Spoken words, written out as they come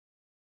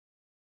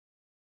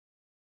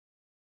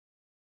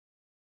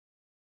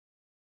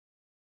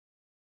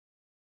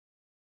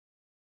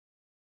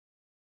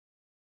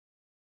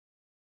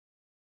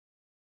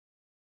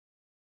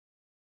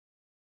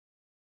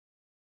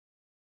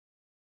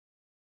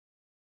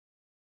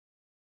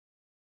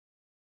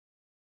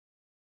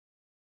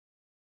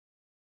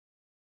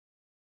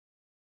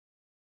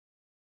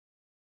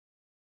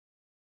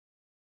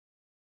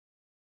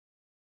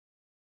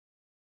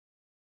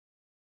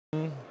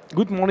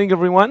Good morning,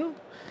 everyone.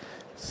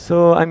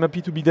 So I'm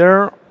happy to be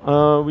there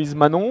with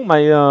Manon,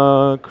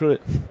 my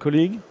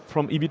colleague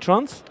from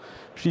EBTRANS.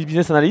 She's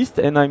business analyst,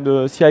 and I'm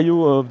the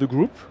CIO of the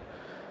group.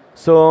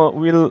 So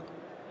we'll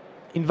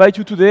invite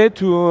you today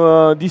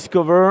to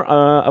discover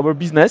our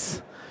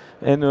business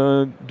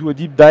and do a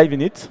deep dive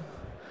in it.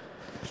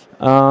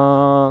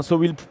 So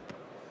we'll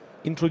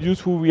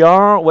introduce who we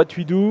are, what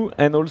we do,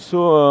 and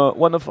also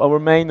one of our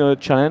main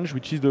challenge,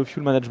 which is the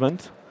fuel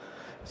management.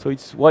 So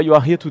it's why you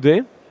are here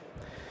today.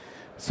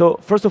 So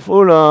first of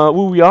all,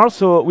 who we are.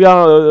 So we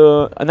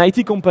are an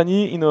IT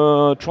company in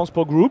a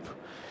transport group,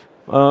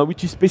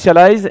 which is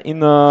specialized in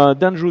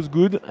dangerous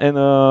goods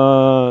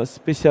and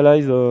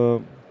specialized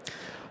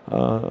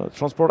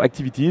transport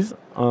activities.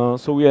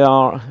 So we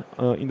are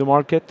in the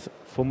market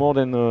for more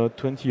than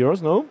 20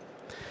 years now.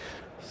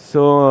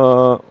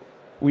 So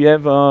we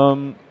have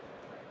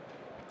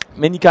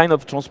many kind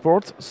of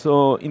transport.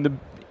 So in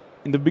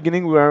the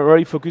beginning, we were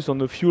very focused on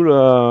the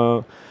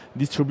fuel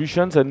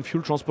distributions and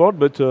fuel transport,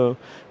 but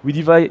we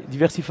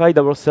diversified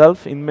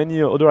ourselves in many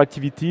other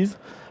activities,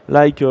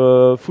 like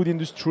food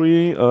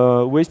industry,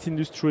 waste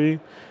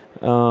industry,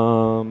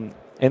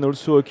 and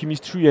also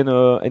chemistry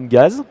and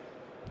gas.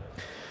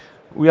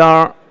 We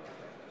are,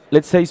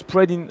 let's say,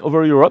 spread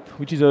over Europe,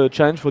 which is a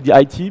challenge for the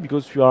IT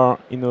because we are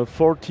in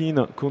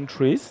 14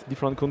 countries,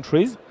 different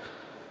countries.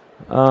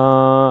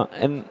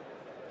 And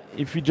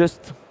if we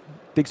just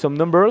take some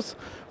numbers,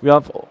 we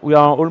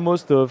are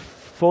almost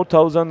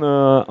 4,000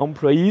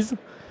 employees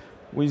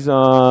with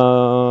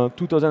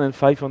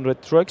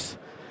 2,500 trucks,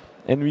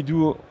 and we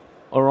do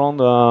around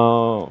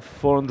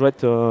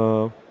 400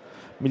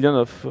 million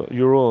of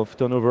euro of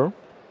turnover.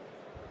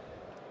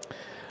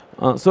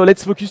 So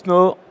let's focus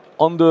now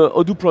on the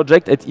Odoo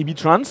project at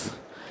EBTRANS.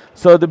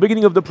 So the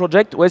beginning of the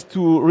project was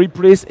to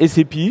replace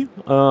SAP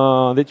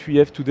that we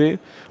have today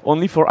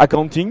only for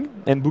accounting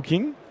and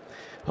booking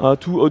to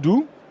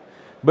Odoo,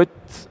 but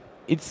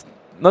it's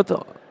not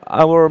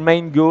our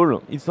main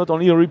goal. It's not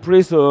only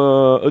replace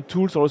a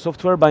tool or a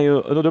software by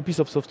another piece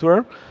of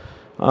software.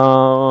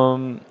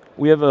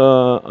 We have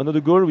another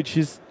goal, which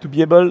is to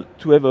be able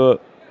to have a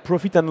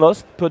profit and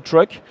loss per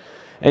truck.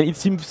 And it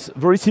seems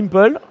very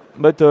simple,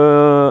 but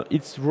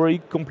it's very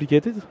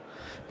complicated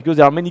because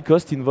there are many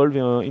costs involved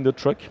in the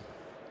truck.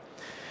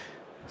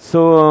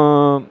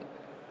 So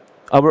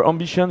our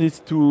ambition is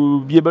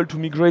to be able to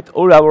migrate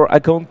all our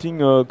accounting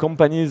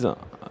companies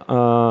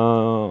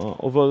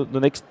over the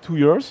next 2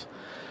 years.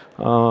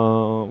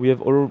 We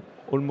have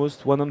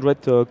almost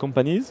 100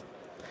 companies.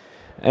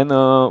 And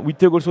we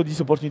take also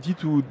this opportunity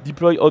to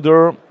deploy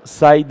other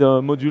side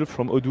modules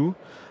from Odoo,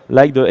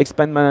 like the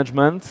expense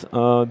management,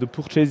 the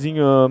purchasing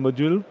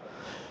module,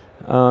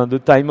 the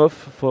time off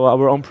for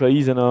our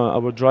employees and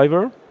our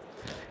driver.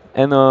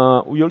 And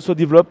we also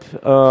develop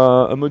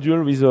a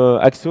module with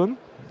Axon,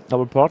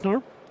 our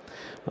partner,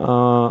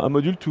 a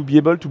module to be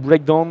able to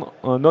break down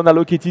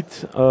non-allocated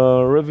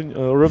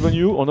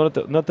revenue or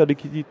not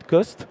allocated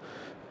cost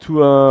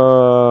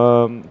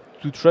to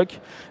truck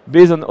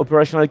based on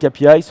operational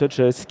KPIs such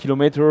as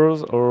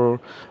kilometers or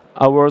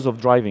hours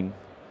of driving.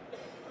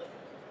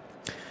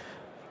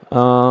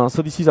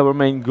 So this is our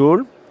main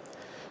goal.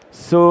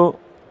 So,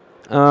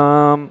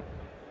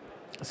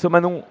 so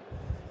Manon,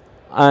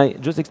 I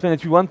just explained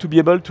that we want to be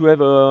able to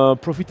have a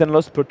profit and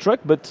loss per truck,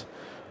 but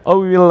how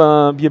we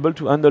will be able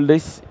to handle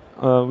this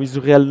with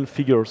real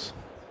figures?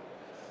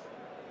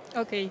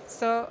 Okay,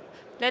 so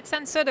let's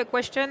answer the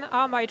question,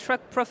 are my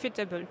truck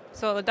profitable?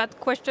 So that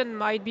question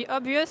might be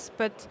obvious,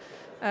 but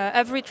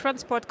every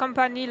transport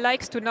company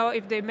likes to know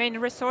if their main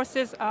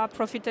resources are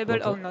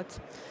profitable or not.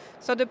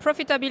 So the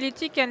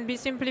profitability can be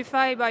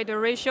simplified by the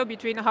ratio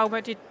between how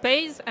much it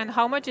pays and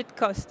how much it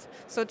costs.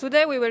 So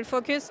today we will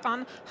focus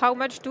on how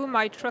much do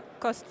my truck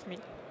cost me.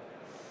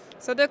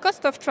 So the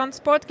cost of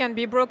transport can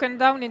be broken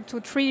down into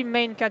 3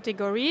 main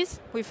categories.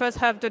 We first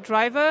have the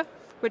driver,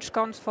 which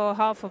counts for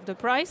half of the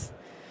price.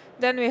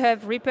 Then we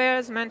have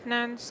repairs,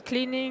 maintenance,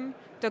 cleaning,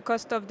 the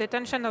cost of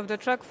detention of the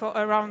truck for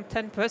around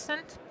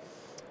 10%.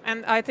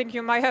 And I think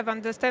you might have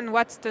understand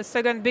what's the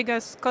second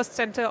biggest cost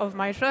center of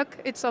my truck.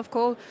 It's of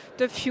course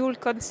the fuel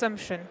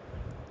consumption.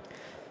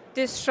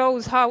 This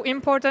shows how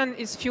important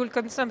is fuel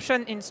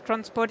consumption in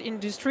transport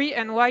industry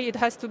and why it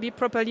has to be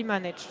properly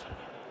managed.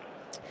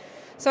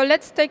 So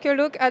let's take a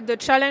look at the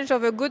challenge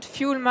of a good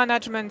fuel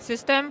management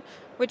system,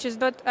 which is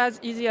not as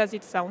easy as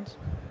it sounds.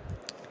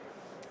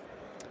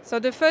 So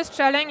the first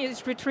challenge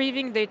is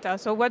retrieving data.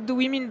 So what do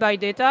we mean by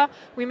data?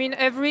 We mean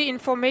every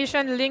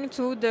information linked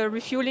to the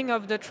refueling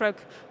of the truck,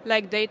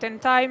 like date and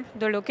time,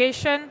 the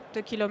location,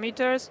 the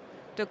kilometers,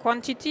 the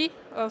quantity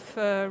of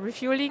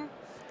refueling,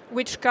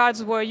 which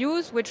cars were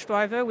used, which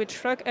driver, which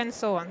truck, and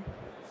so on.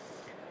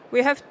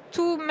 We have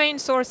 2 main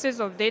sources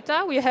of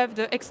data. We have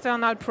the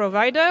external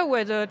provider,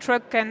 where the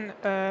truck can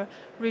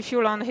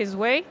refuel on his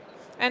way,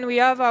 and we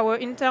have our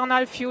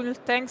internal fuel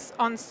tanks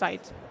on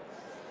site.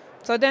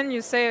 So then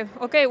you say,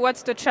 okay,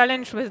 what's the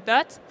challenge with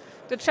that?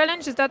 The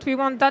challenge is that we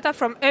want data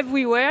from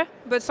everywhere,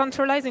 but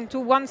centralized into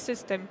one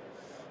system.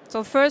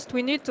 So first,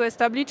 we need to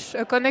establish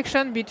a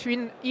connection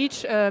between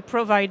each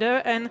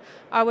provider and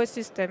our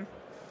system.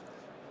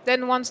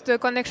 Then once the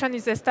connection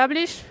is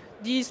established,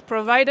 these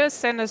providers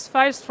send us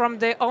files from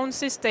their own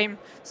system.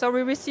 So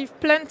we receive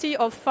plenty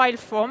of file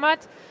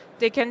format.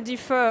 They can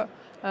differ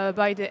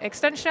by the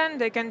extension,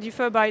 they can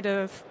differ by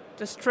the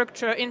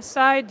structure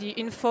inside, the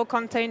info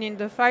contained in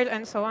the file,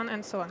 and so on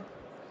and so on.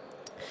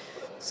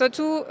 So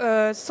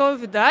to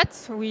solve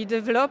that, we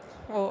develop,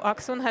 or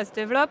Axon has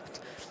developed,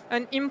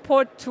 an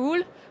import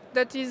tool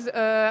that is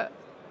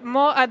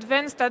more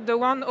advanced than the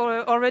one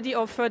already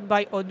offered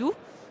by Odoo.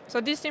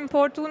 So this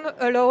import tool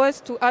allows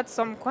us to add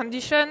some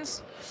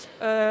conditions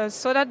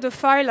so that the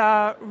file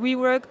are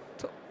reworked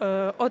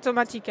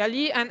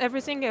automatically, and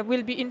everything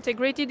will be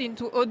integrated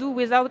into Odoo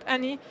without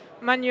any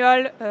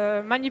manual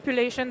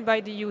manipulation by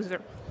the user.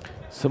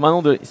 So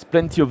Manon, there is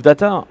plenty of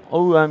data.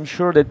 Oh, I'm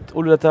sure that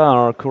all data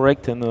are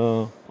correct, and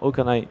how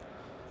can I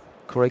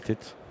correct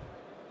it?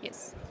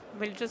 Yes,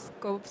 we'll just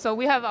go. So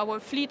we have our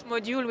fleet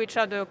module, which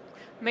are the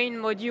main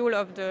module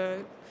of the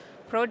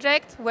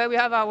project, where we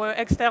have our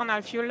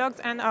external fuel logs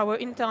and our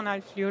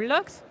internal fuel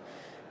logs.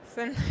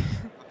 So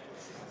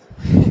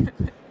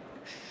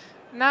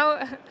now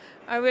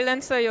I will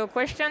answer your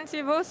question,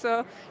 Thibaut.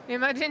 So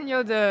imagine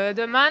you're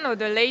the man or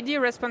the lady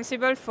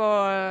responsible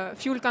for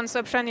fuel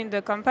consumption in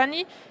the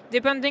company.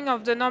 Depending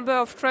on the number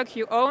of trucks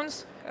you own,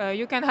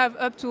 you can have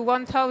up to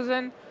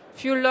 1,000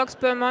 fuel logs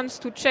per month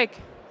to check.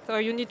 So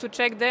you need to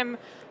check them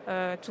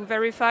to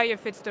verify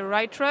if it's the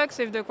right trucks,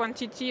 if the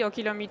quantity or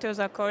kilometers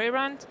are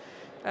coherent,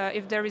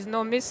 if there is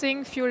no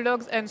missing fuel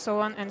logs, and so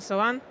on and so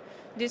on.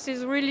 This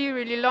is really,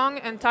 really long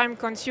and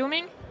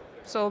time-consuming.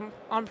 So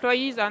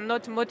employees are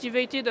not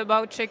motivated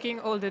about checking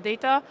all the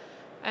data,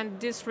 and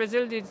this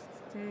result is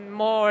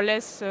more or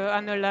less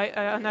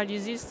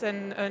analysis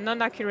and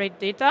non-accurate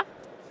data.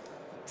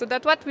 So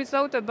that's what we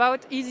thought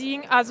about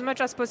easing as much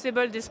as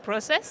possible this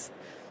process.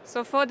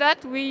 So for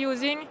that, we're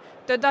using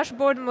the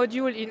dashboard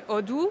module in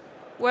Odoo,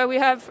 where we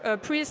have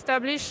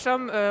pre-established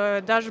some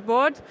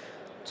dashboard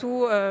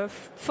to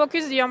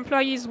focus the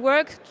employees'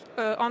 work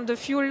on the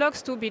fuel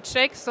logs to be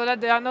checked so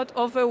that they are not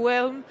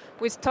overwhelmed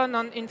with ton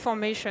of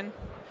information.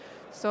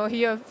 So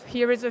here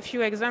is a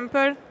few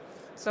examples.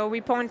 So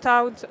we point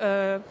out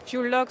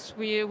fuel logs.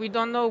 We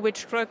don't know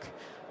which truck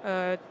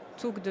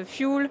took the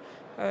fuel,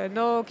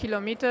 no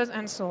kilometers,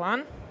 and so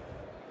on.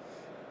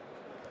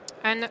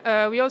 And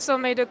we also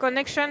made a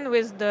connection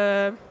with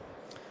the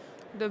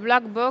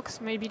black box.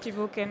 Maybe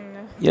Thibaut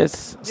can.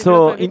 Yes.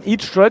 So in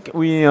each truck,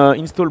 we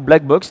install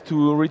black box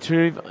to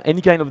retrieve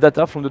any kind of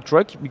data from the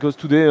truck, because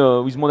today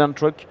with modern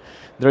truck,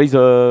 there is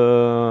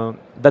a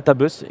data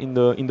bus in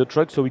the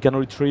truck, so we can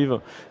retrieve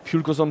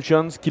fuel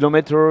consumptions,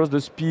 kilometers, the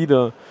speed,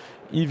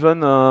 even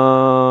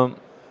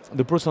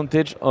the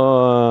percentage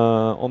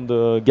on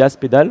the gas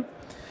pedal.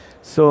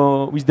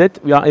 So with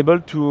that, we are able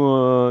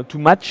to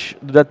match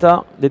the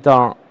data that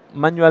are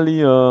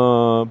manually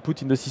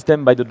put in the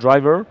system by the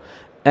driver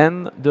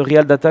and the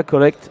real data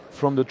collect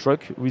from the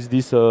truck with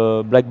this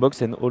black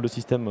box and all the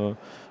system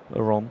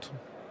around.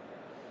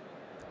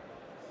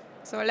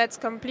 So let's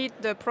complete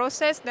the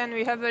process. Then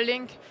we have a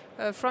link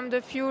from the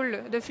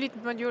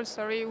fleet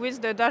module,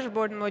 with the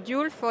dashboard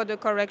module for the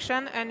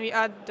correction, and we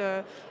add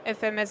the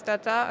FMS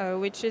data,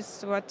 which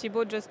is what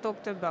Thibaut just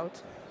talked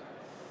about.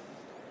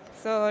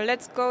 So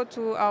let's go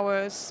to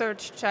our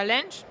search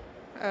challenge.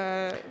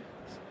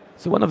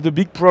 So one of the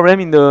big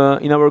problems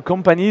in our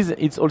companies,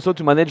 it's also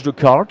to manage the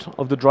card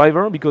of the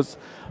driver, because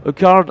a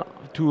card,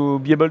 to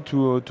be able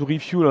to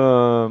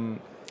refuel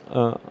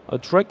a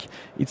truck,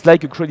 it's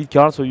like a credit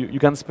card, so you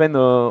can spend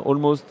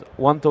almost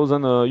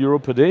 1,000 euro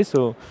per day.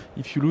 So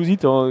if you lose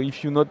it or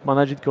if you not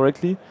manage it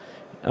correctly,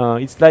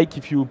 it's like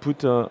if you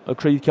put a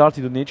credit card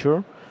in the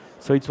nature.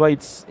 So it's why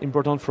it's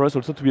important for us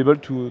also to be able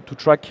to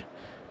track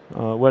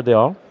where they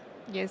are.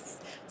 Yes.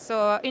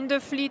 So in the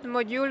fleet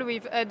module,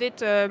 we've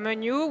added a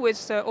menu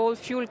with all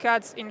fuel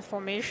cards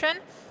information.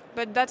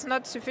 But that's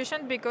not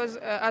sufficient because,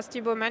 as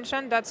Thibaut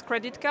mentioned, that's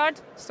credit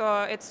card.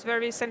 So it's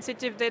very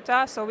sensitive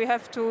data. So we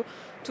have to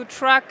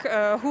track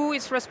who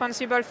is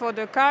responsible for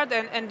the card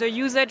and the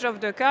usage of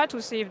the card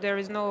to see if there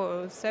is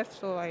no theft,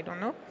 so I don't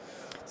know.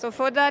 So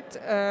for that,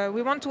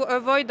 we want to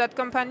avoid that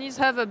companies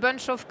have a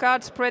bunch of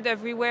cards spread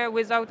everywhere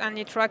without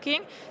any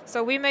tracking.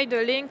 So we made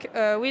a link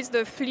with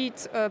the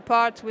fleet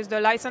part, with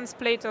the license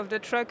plate of the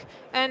truck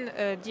and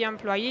the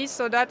employees,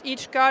 so that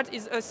each card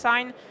is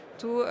assigned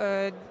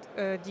to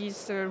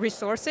these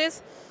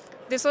resources.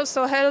 This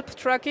also helps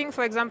tracking,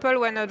 for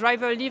example, when a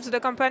driver leaves the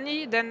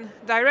company, then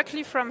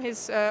directly from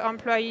his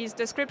employee's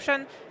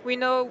description, we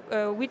know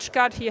which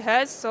card he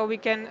has, so we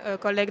can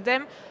collect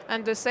them.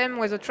 And the same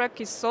when the truck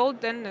is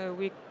sold, then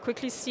we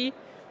quickly see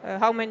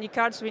how many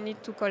cards we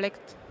need to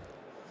collect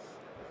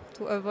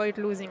to avoid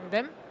losing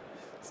them.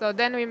 So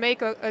then we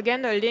make,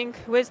 again, a link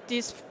with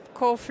this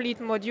core fleet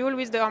module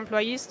with the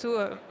employees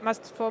to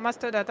for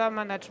master data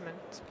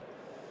management.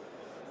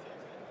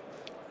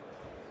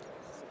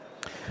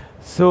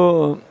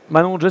 So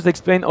Manon just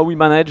explained how we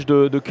manage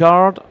the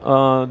card,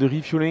 the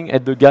refueling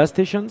at the gas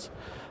stations.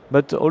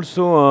 but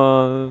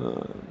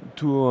also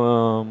to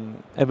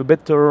have a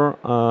better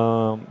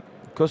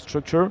cost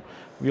structure,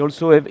 we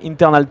also have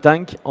internal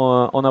tank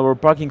on our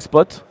parking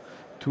spot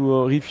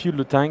to refuel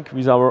the tank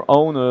with our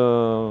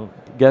own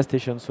gas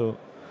station. So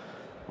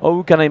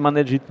how can I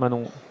manage it,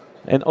 Manon?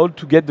 And how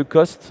to get the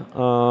cost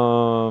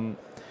from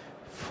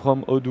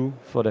Odoo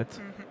for that?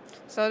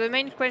 So the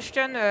main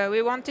question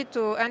we wanted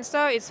to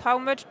answer is how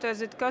much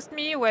does it cost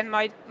me when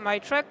my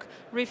truck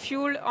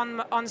refuel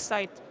on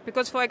site?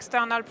 Because for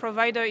external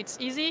provider it's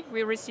easy,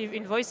 we receive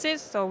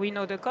invoices, so we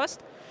know the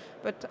cost.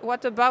 But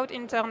what about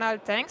internal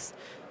tanks?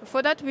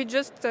 For that we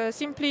just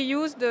simply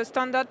use the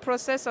standard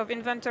process of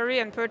inventory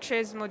and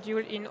purchase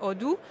module in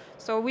Odoo.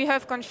 So we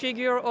have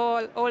configured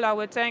all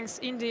our tanks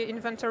in the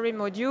inventory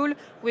module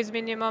with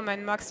minimum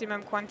and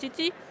maximum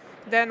quantity.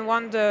 Then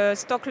when the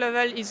stock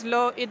level is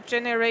low, it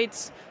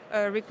generates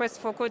a request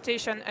for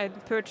quotation and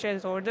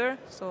purchase order.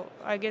 So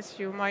I guess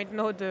you might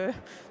know the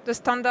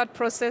standard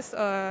process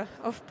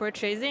of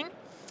purchasing.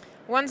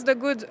 Once the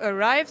goods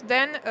arrive,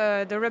 then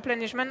the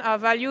replenishment are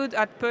valued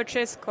at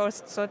purchase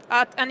cost. So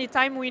at any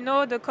time we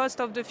know the cost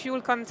of the fuel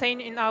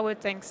contained in our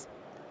tanks.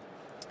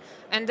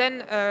 And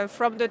then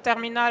from the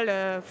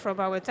terminal, from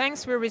our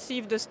tanks, we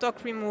receive the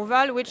stock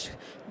removal, which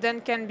then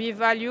can be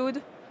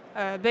valued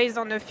based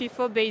on a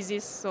FIFO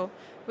basis. So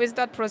with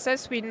that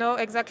process, we know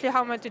exactly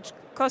how much it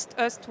costs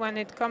us when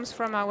it comes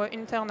from our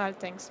internal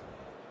tanks.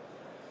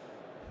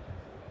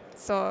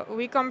 So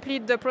we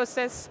complete the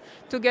process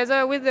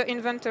together with the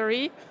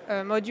inventory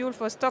module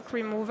for stock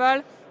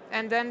removal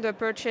and then the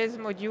purchase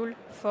module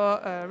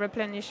for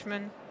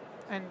replenishment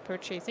and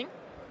purchasing.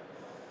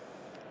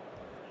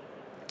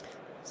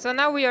 So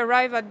now we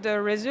arrive at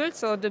the result.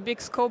 So the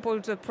big scope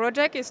of the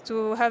project is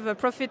to have a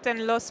profit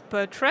and loss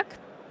per truck.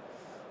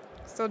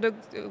 So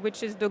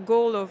which is the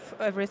goal of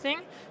everything.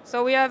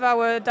 So we have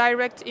our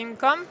direct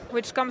income,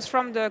 which comes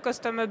from the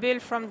customer bill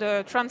from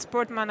the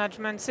transport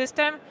management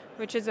system,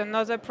 which is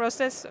another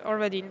process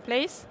already in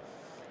place.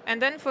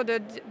 And then for the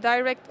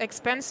direct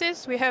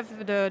expenses, we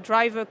have the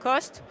driver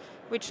cost,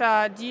 which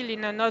are dealt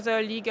in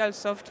another legal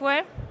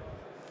software.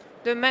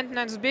 The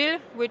maintenance bill,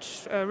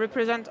 which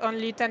represents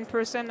only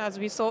 10% as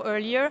we saw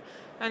earlier,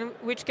 and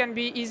which can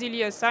be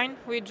easily assigned.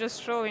 We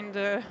just show in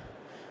the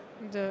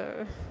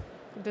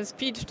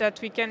speech that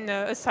we can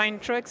assign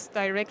trucks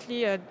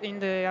directly in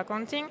the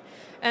accounting.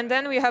 And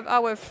then we have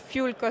our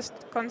fuel cost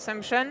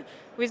consumption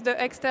with the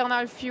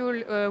external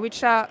fuel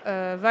which are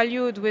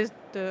valued with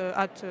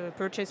at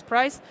purchase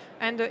price,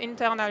 and the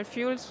internal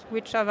fuels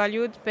which are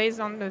valued based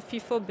on the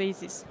FIFO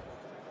basis.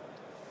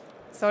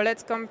 So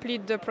let's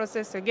complete the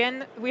process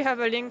again. We have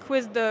a link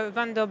with the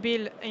vendor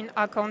bill in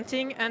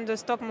accounting, and the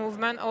stock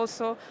movement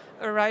also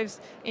arrives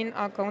in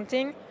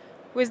accounting.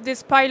 With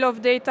this pile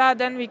of data,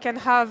 then we can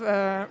have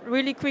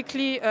really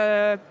quickly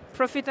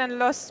profit and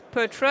loss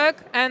per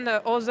truck and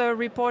other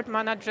report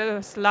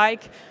managers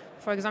like,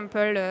 for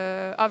example,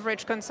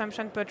 average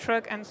consumption per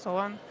truck and so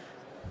on.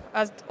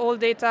 As all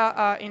data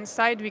are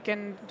inside, we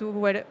can do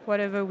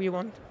whatever we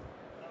want.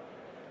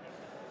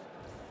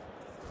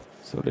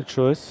 So let's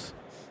show us.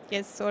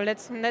 Yes, so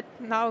let's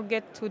now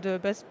get to the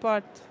best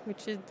part,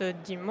 which is the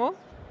demo.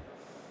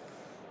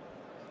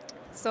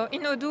 So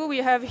in Odoo, we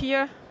have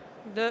here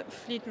the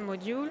fleet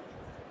module.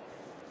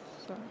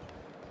 So,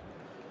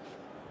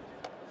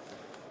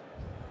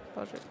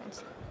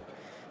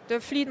 the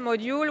fleet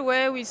module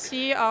where we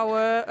see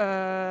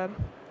our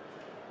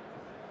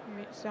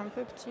c'est un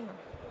peu petit, non?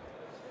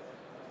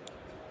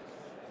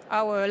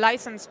 Our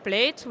license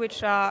plate,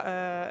 which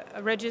are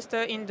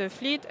registered in the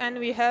fleet, and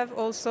we have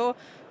also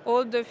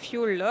all the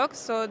fuel logs.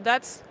 So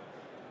that's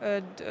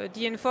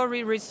the info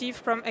we receive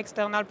from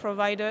external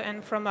provider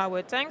and from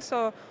our tank.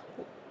 So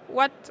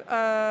what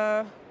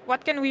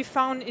can we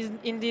find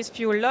in these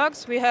fuel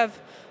logs? We have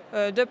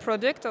the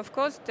product, of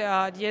course, they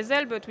are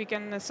diesel, but we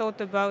can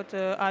sort about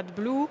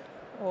AdBlue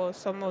or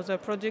some other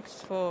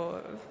products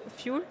for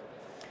fuel.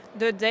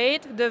 The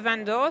date, the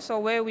vendor, so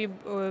where we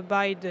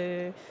buy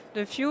the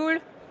fuel,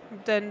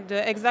 then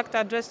the exact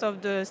address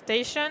of the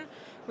station.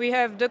 We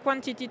have the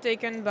quantity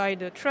taken by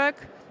the truck,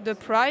 the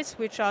price,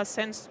 which are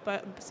sent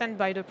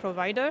by the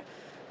provider.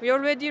 We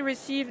already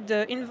received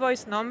the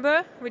invoice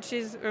number, which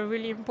is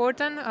really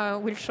important.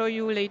 We'll show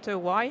you later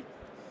why.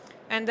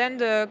 And then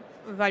the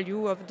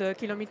value of the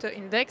kilometer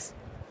index.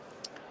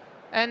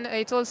 And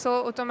it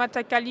also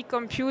automatically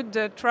computes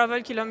the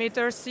travel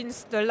kilometers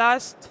since the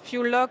last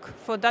fuel log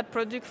for that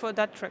product, for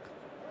that truck.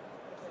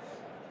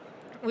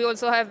 We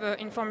also have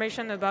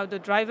information about the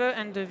driver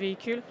and the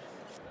vehicle,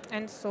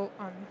 and so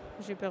on.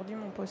 J'ai perdu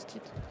mon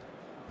post-it.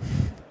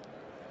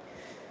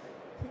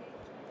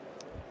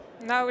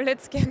 Now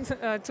let's get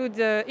to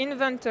the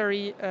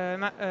inventory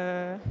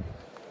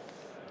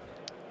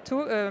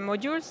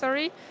module.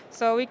 Sorry.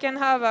 So we can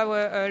have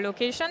our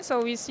location.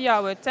 So we see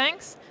our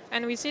tanks,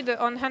 and we see the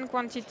on-hand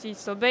quantity.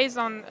 So based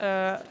on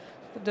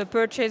the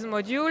purchase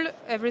module,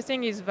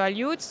 everything is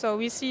valued. So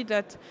we see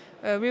that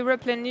we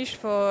replenish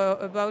for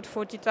about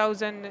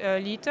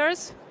 40,000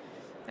 liters.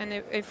 And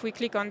if we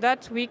click on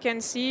that, we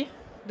can see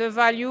the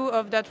value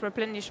of that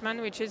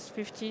replenishment, which is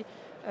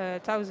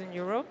 50,000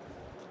 euro.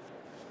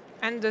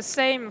 And the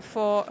same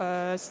for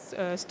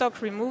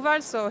stock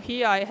removal. So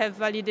here I have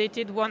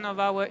validated one of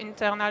our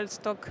internal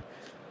stock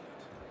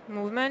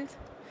movement.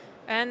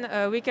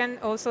 And we can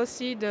also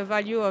see the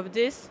value of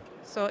this.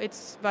 So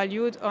it's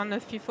valued on a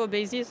FIFO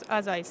basis,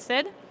 as I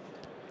said.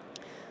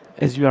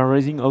 As you are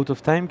raising out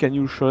of time, can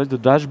you show us the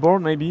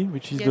dashboard maybe,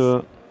 which is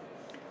the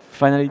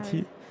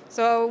finality?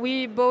 So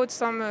we bought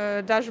some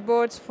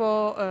dashboards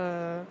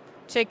for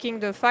checking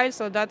the file.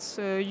 So that's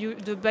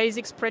the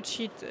basic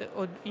spreadsheet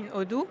in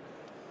Odoo.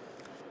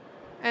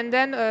 And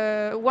then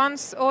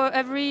once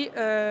every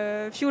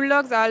few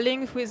logs are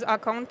linked with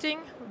accounting,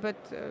 but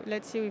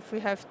let's see if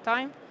we have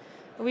time,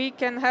 we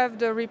can have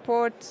the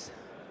report,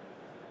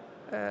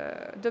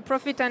 the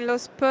profit and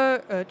loss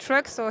per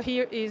truck. So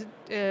here is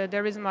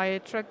there is my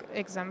truck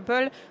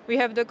example. We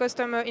have the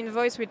customer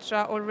invoice, which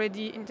are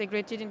already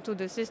integrated into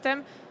the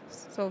system,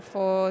 so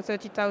for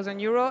 30,000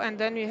 euro, and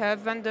then we have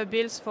vendor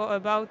bills for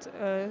about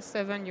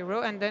 7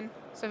 euro, and then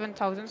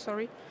 7,000,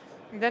 sorry.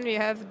 And then we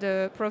have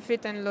the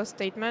profit and loss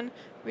statement,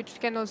 which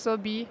can also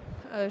be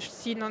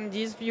seen on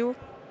this view,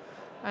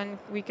 and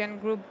we can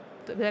group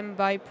them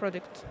by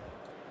product.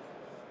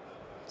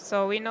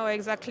 So we know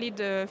exactly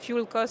the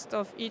fuel cost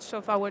of each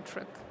of our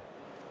truck.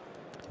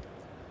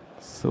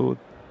 So,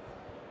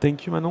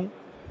 thank you, Manon.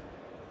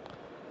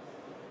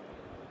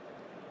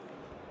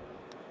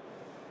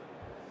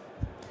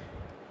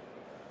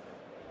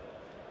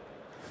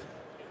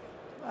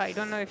 I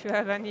don't know if you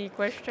have any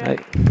questions.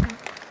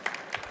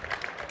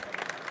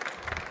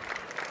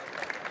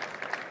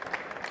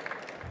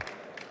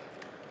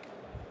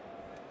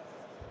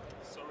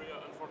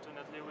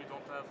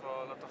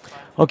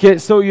 Okay,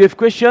 so you have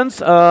questions.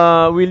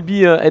 We'll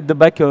be at the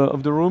back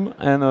of the room,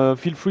 and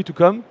feel free to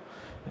come.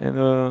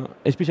 And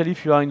especially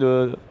if you are in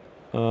the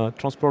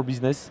transport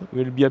business,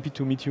 we'll be happy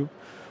to meet you.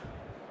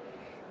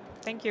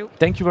 Thank you.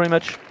 Thank you very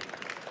much.